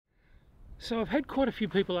So I've had quite a few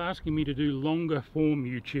people asking me to do longer form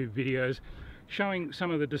YouTube videos showing some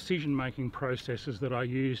of the decision making processes that I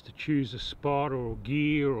use to choose a spot or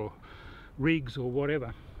gear or rigs or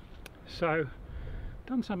whatever. So I've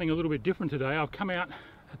done something a little bit different today. I've come out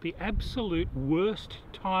at the absolute worst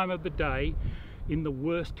time of the day in the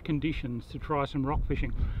worst conditions to try some rock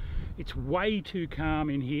fishing. It's way too calm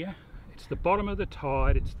in here. It's the bottom of the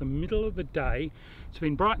tide, it's the middle of the day. It's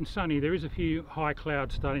been bright and sunny. There is a few high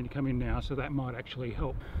clouds starting to come in now, so that might actually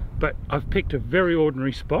help. But I've picked a very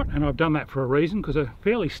ordinary spot, and I've done that for a reason, because a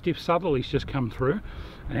fairly stiff southerly's just come through,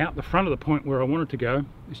 and out the front of the point where I wanted to go,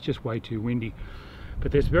 it's just way too windy.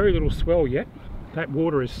 But there's very little swell yet. That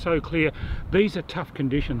water is so clear. These are tough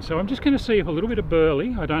conditions, so I'm just going to see if a little bit of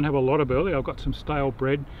burley, I don't have a lot of burley, I've got some stale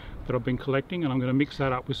bread that I've been collecting, and I'm going to mix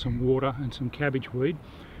that up with some water and some cabbage weed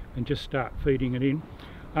and just start feeding it in.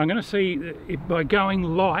 I'm going to see if by going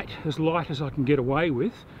light as I can get away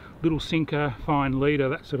with, little sinker, fine leader,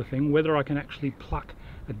 that sort of thing, whether I can actually pluck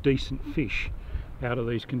a decent fish out of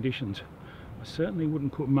these conditions. I certainly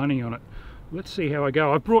wouldn't put money on it. Let's see how I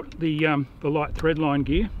go. I brought the light threadline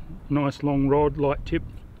gear, nice long rod, light tip.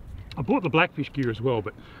 I bought the blackfish gear as well,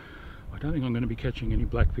 but I don't think I'm going to be catching any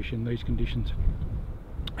blackfish in these conditions.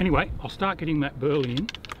 Anyway, I'll start getting that burley in.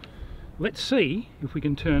 Let's see if we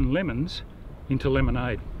can turn lemons into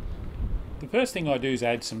lemonade. The first thing I do is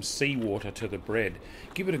add some seawater to the bread.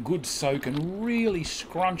 Give it a good soak and really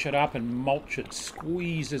scrunch it up and mulch it.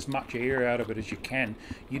 Squeeze as much air out of it as you can.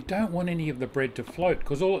 You don't want any of the bread to float,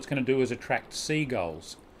 because all it's going to do is attract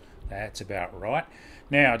seagulls. That's about right.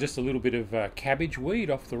 Now just a little bit of cabbage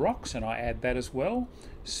weed off the rocks, and I add that as well.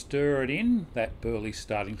 Stir it in. That burley's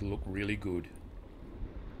starting to look really good.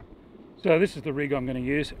 So this is the rig I'm going to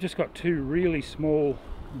use. I've just got two really small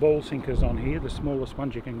ball sinkers on here, the smallest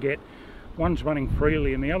ones you can get. One's running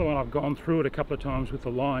freely, and the other one I've gone through it a couple of times with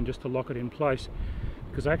the line just to lock it in place,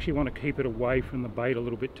 because I actually want to keep it away from the bait a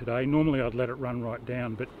little bit today. Normally I'd let it run right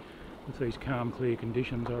down, but with these calm, clear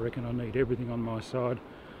conditions, I reckon I need everything on my side.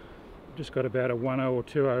 I've just got about a 1/0 or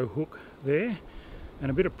 2/0 hook there,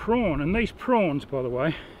 and a bit of prawn. And these prawns, by the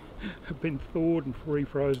way, have been thawed and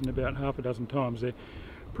refrozen about half a dozen times. They're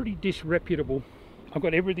pretty disreputable. I've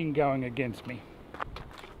got everything going against me.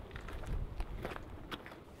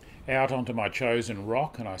 Out onto my chosen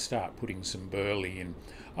rock, and I start putting some burley in.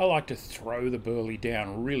 I like to throw the burley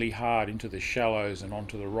down really hard into the shallows and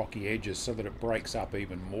onto the rocky edges so that it breaks up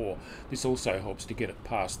even more. This also helps to get it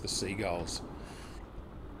past the seagulls.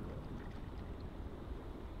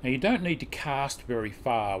 Now you don't need to cast very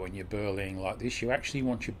far when you're burleying like this. You actually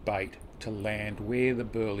want your bait to land where the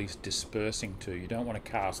burley's dispersing to. You don't want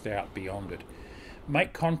to cast out beyond it.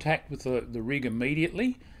 Make contact with the rig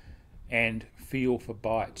immediately and feel for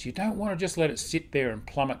bites. You don't want to just let it sit there and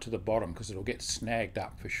plummet to the bottom, because it'll get snagged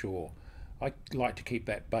up for sure. I like to keep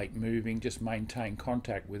that bait moving, just maintain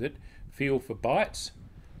contact with it, feel for bites,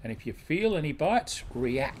 and if you feel any bites,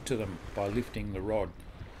 react to them by lifting the rod.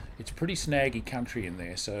 It's pretty snaggy country in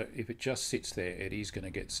there, so if it just sits there, it is going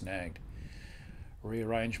to get snagged.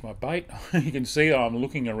 Rearrange my bait. You can see I'm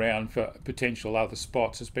looking around for potential other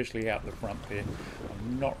spots, especially out the front there.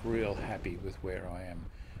 I'm not real happy with where I am.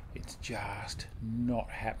 It's just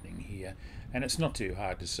not happening here, and it's not too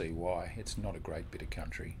hard to see why. It's not a great bit of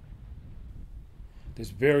country.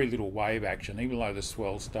 There's very little wave action, even though the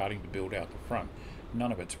swell's starting to build out the front.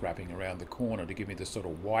 None of it's wrapping around the corner to give me the sort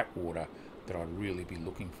of white water that I'd really be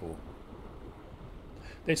looking for.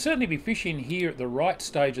 There'd certainly be fish in here at the right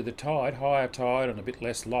stage of the tide, higher tide and a bit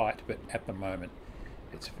less light, but at the moment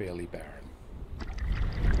it's fairly barren.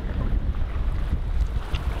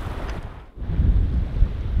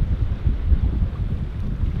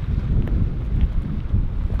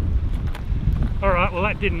 Alright, well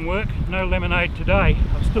that didn't work. No lemonade today.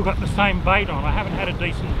 I've still got the same bait on. I haven't had a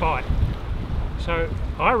decent bite. So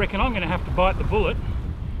I reckon I'm going to have to bite the bullet,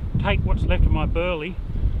 take what's left of my burley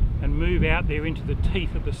and move out there into the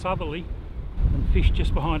teeth of the southerly and fish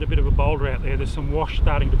just behind a bit of a boulder out there. There's some wash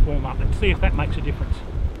starting to form up. Let's see if that makes a difference.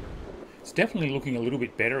 It's definitely looking a little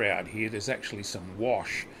bit better out here. There's actually some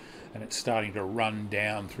wash, and it's starting to run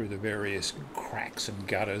down through the various cracks and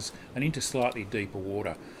gutters and into slightly deeper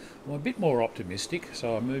water. I'm a bit more optimistic,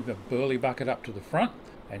 so I move a burley bucket up to the front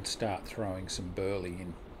and start throwing some burley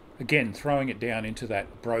in. Again, throwing it down into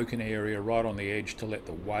that broken area right on the edge to let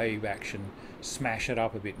the wave action smash it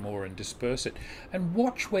up a bit more and disperse it. And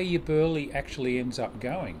watch where your burley actually ends up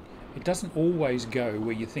going. It doesn't always go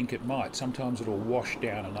where you think it might. Sometimes it'll wash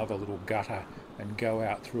down another little gutter and go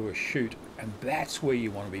out through a chute, and that's where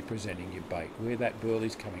you want to be presenting your bait, where that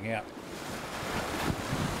burley's coming out.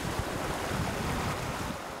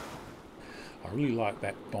 I I really like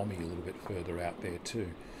that bommy a little bit further out there too.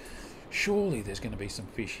 Surely there's going to be some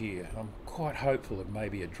fish here. I'm quite hopeful of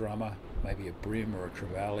maybe a drummer, maybe a brim or a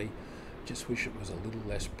trevally. Just wish it was a little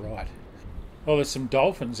less bright. Well, there's some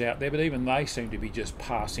dolphins out there, but even they seem to be just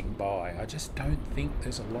passing by. I just don't think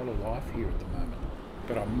there's a lot of life here at the moment.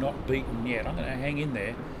 But I'm not beaten yet. I'm going to hang in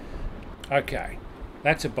there. Okay,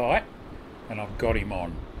 that's a bite, and I've got him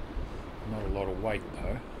on. Not a lot of weight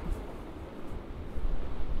though.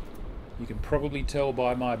 You can probably tell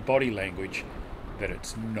by my body language that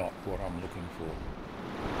it's not what I'm looking for.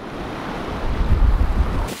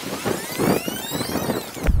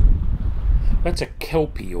 That's a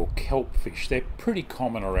kelpie or kelpfish. They're pretty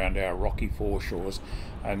common around our rocky foreshores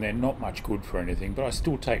and they're not much good for anything, but I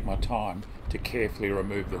still take my time to carefully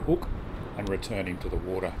remove the hook and return him to the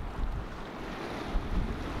water.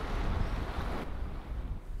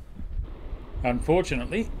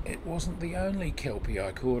 Unfortunately, it wasn't the only kelpie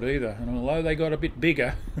I caught either, and although they got a bit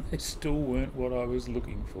bigger, they still weren't what I was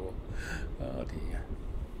looking for. Oh dear.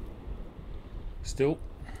 Still,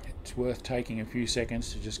 it's worth taking a few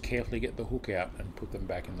seconds to just carefully get the hook out and put them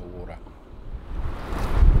back in the water.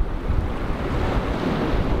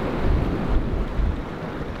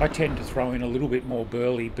 I tend to throw in a little bit more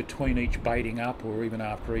burley between each baiting up or even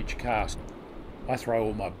after each cast. I throw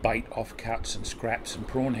all my bait offcuts and scraps and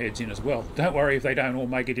prawn heads in as well. Don't worry if they don't all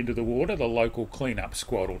make it into the water, the local cleanup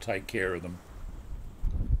squad will take care of them.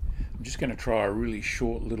 I'm just going to try a really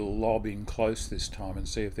short little lob in close this time and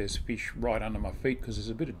see if there's fish right under my feet, because there's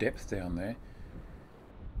a bit of depth down there.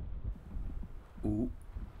 Ooh,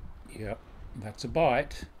 yep, that's a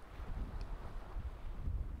bite.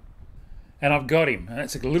 And I've got him, and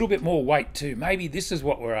it's a little bit more weight too. Maybe this is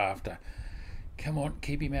what we're after. Come on,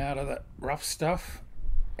 keep him out of the rough stuff.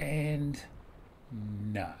 And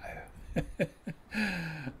no.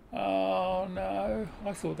 Oh no,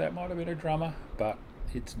 I thought that might have been a drummer, but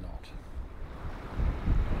it's not.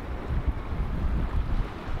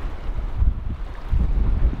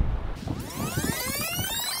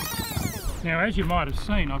 Now, as you might have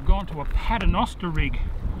seen, I've gone to a paternoster rig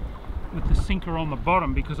with the sinker on the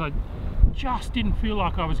bottom because I just didn't feel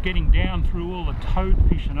like I was getting down through all the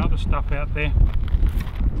toadfish and other stuff out there.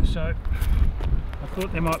 So I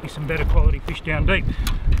thought there might be some better quality fish down deep.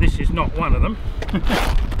 This is not one of them.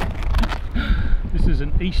 This is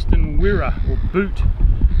an eastern wirra or boot,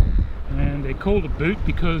 and they're called a boot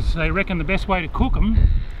because they reckon the best way to cook them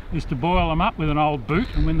is to boil them up with an old boot,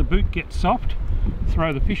 and when the boot gets soft,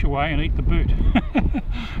 throw the fish away and eat the boot.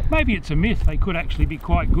 Maybe it's a myth, they could actually be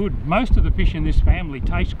quite good. Most of the fish in this family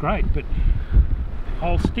taste great, but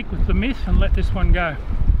I'll stick with the myth and let this one go.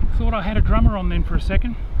 Thought I had a drummer on then for a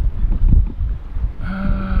second.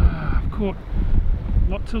 I've caught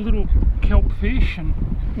lots of little kelp fish and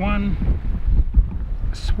one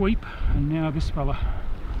sweep, and now this fella.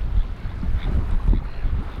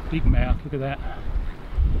 Big mouth, look at that.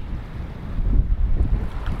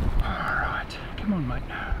 Alright, come on mate,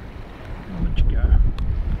 I'll let you go.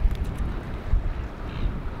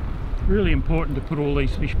 Really important to put all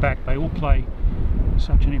these fish back. They all play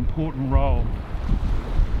such an important role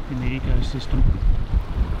in the ecosystem.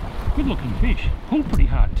 Good looking fish, pull pretty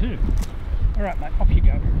hard too. Alright mate, off you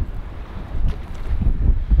go.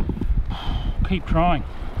 Keep trying.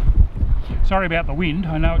 Sorry about the wind,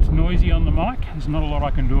 I know it's noisy on the mic. There's not a lot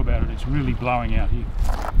I can do about it, it's really blowing out here.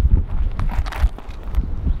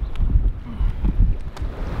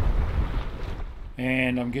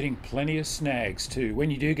 And I'm getting plenty of snags too.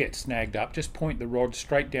 When you do get snagged up, just point the rod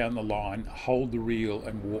straight down the line, hold the reel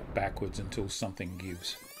and walk backwards until something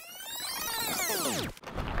gives.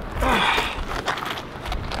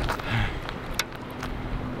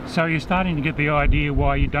 So you're starting to get the idea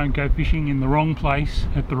why you don't go fishing in the wrong place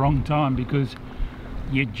at the wrong time, because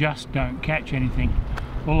you just don't catch anything.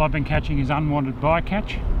 All I've been catching is unwanted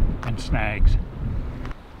bycatch and snags.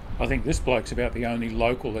 I think this bloke's about the only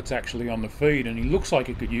local that's actually on the feed, and he looks like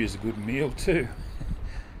he could use a good meal too.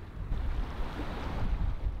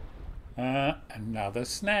 Another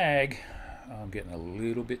snag. I'm getting a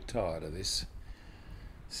little bit tired of this.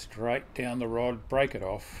 Straight down the rod, break it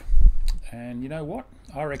off. And you know what?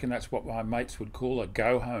 I reckon that's what my mates would call a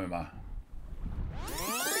go-homer.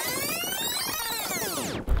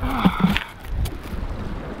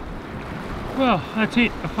 Well, that's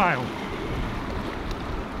it, a fail.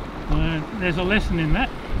 There's a lesson in that.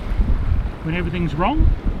 When everything's wrong,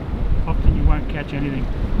 often you won't catch anything.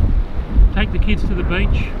 Take the kids to the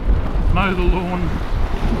beach, mow the lawn,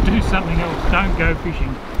 do something else. Don't go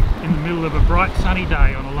fishing in the middle of a bright sunny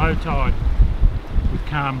day on a low tide with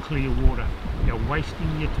calm, clear water. You're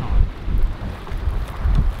wasting your time.